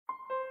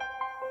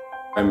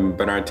I'm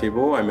Bernard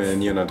Thébaud. I'm a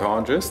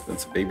neonatologist,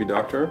 that's a baby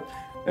doctor,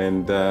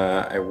 and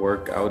I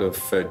work out of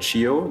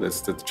CHEO,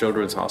 that's the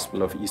Children's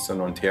Hospital of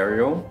Eastern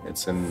Ontario.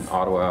 It's in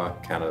Ottawa,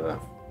 Canada.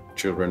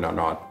 Children are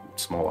not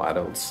small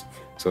adults,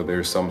 so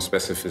there's some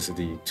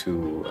specificity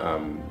to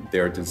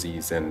their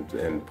disease and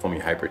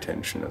pulmonary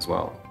hypertension as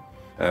well.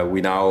 We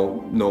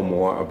now know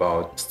more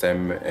about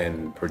stem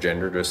and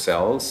progenitor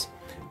cells,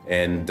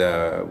 and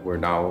we're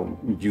now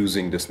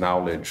using this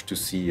knowledge to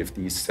see if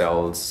these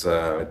cells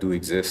do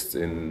exist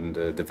in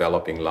the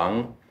developing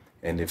lung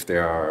and if they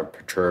are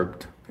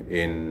perturbed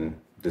in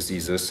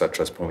diseases such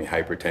as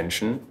pulmonary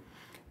hypertension.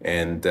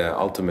 And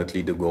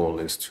ultimately, the goal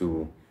is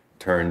to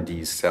turn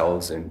these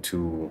cells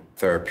into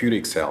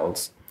therapeutic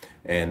cells.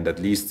 And at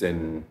least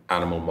in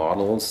animal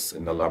models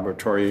in the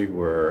laboratory,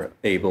 we're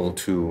able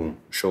to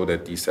show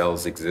that these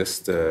cells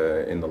exist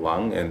in the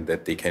lung and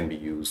that they can be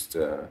used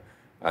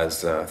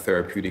as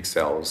therapeutic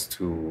cells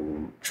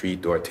to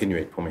treat or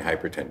attenuate pulmonary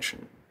hypertension.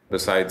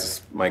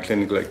 Besides my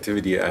clinical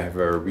activity, I have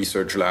a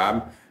research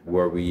lab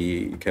where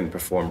we can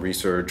perform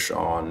research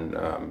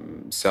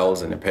on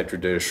cells in a petri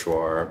dish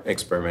or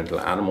experimental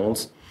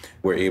animals.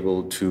 We're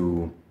able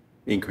to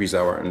increase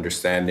our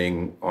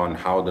understanding on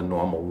how the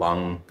normal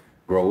lung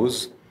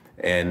grows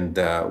and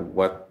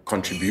what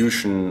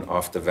contribution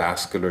of the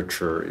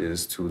vasculature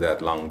is to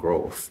that lung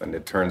growth. And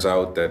it turns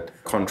out that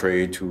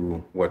contrary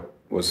to what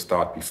was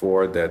thought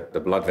before, that the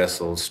blood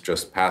vessels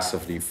just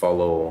passively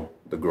follow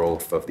the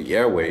growth of the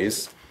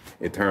airways,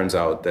 it turns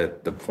out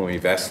that the pulmonary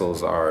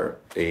vessels are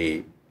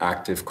an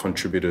active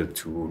contributor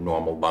to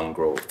normal lung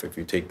growth. If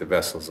you take the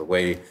vessels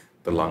away,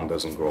 the lung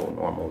doesn't grow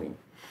normally.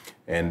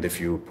 And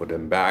if you put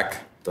them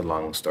back, the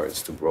lung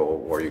starts to grow,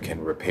 or you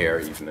can repair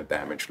even a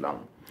damaged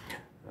lung.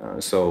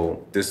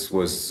 So this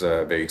was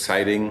very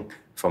exciting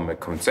from a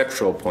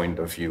conceptual point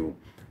of view.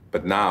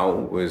 But now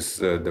with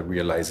the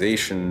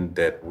realization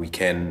that we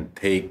can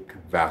take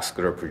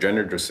vascular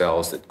progenitor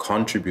cells that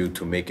contribute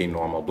to making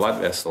normal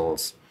blood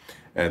vessels,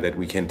 that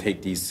we can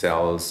take these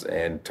cells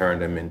and turn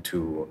them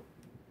into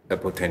a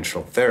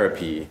potential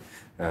therapy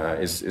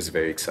is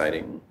very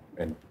exciting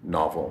and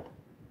novel.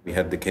 We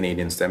had the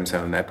Canadian Stem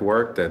Cell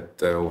Network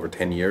that over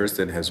 10 years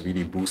that has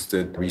really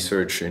boosted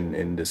research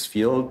in this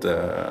field,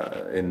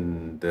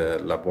 in the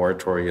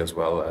laboratory as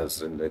well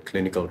as in the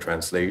clinical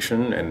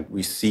translation. And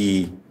we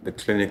see the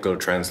clinical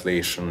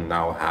translation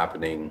now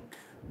happening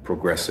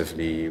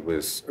progressively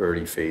with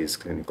early phase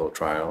clinical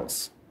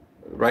trials.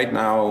 Right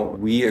now,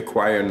 we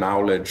acquire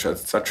knowledge at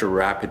such a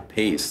rapid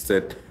pace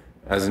that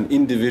as an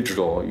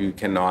individual, you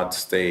cannot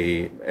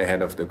stay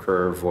ahead of the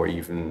curve or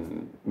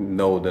even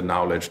know the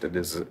knowledge that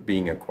is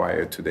being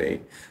acquired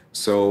today.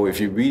 So if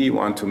you really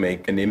want to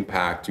make an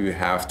impact, you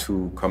have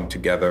to come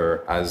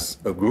together as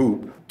a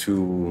group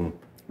to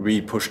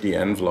really push the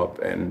envelope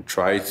and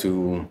try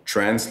to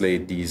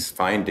translate these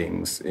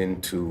findings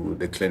into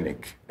the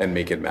clinic and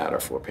make it matter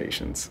for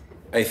patients.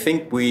 I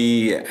think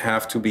we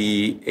have to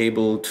be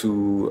able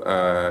to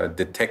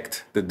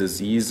detect the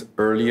disease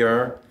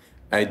earlier,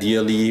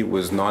 ideally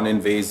with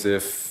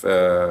non-invasive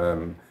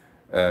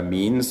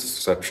means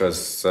such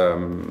as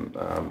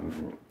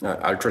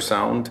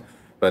ultrasound,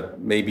 but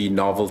maybe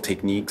novel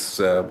techniques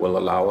will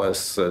allow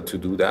us to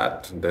do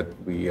that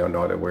we are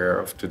not aware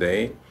of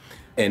today.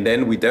 And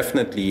then we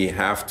definitely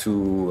have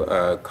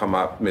to come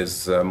up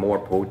with more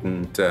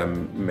potent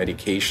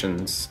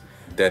medications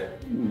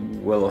that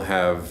will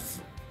have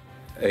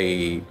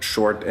a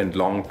short and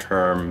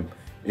long-term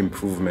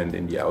improvement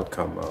in the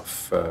outcome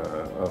of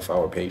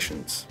our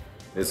patients.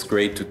 It's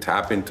great to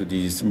tap into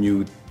these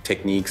new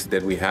techniques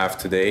that we have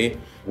today,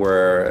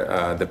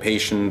 where the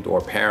patient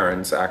or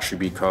parents actually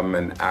become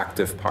an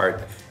active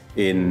part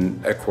in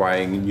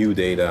acquiring new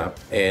data.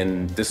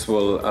 And this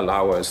will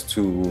allow us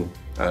to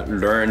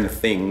learn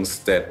things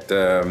that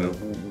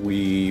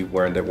we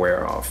weren't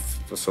aware of.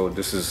 So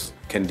this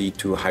can lead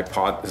to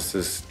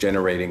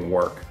hypothesis-generating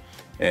work.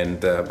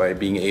 And by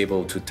being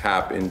able to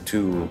tap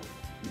into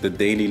the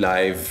daily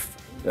life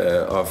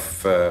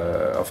of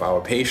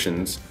our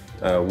patients,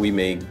 we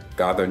may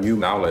gather new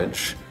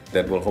knowledge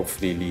that will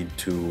hopefully lead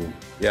to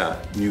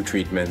new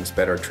treatments,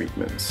 better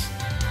treatments.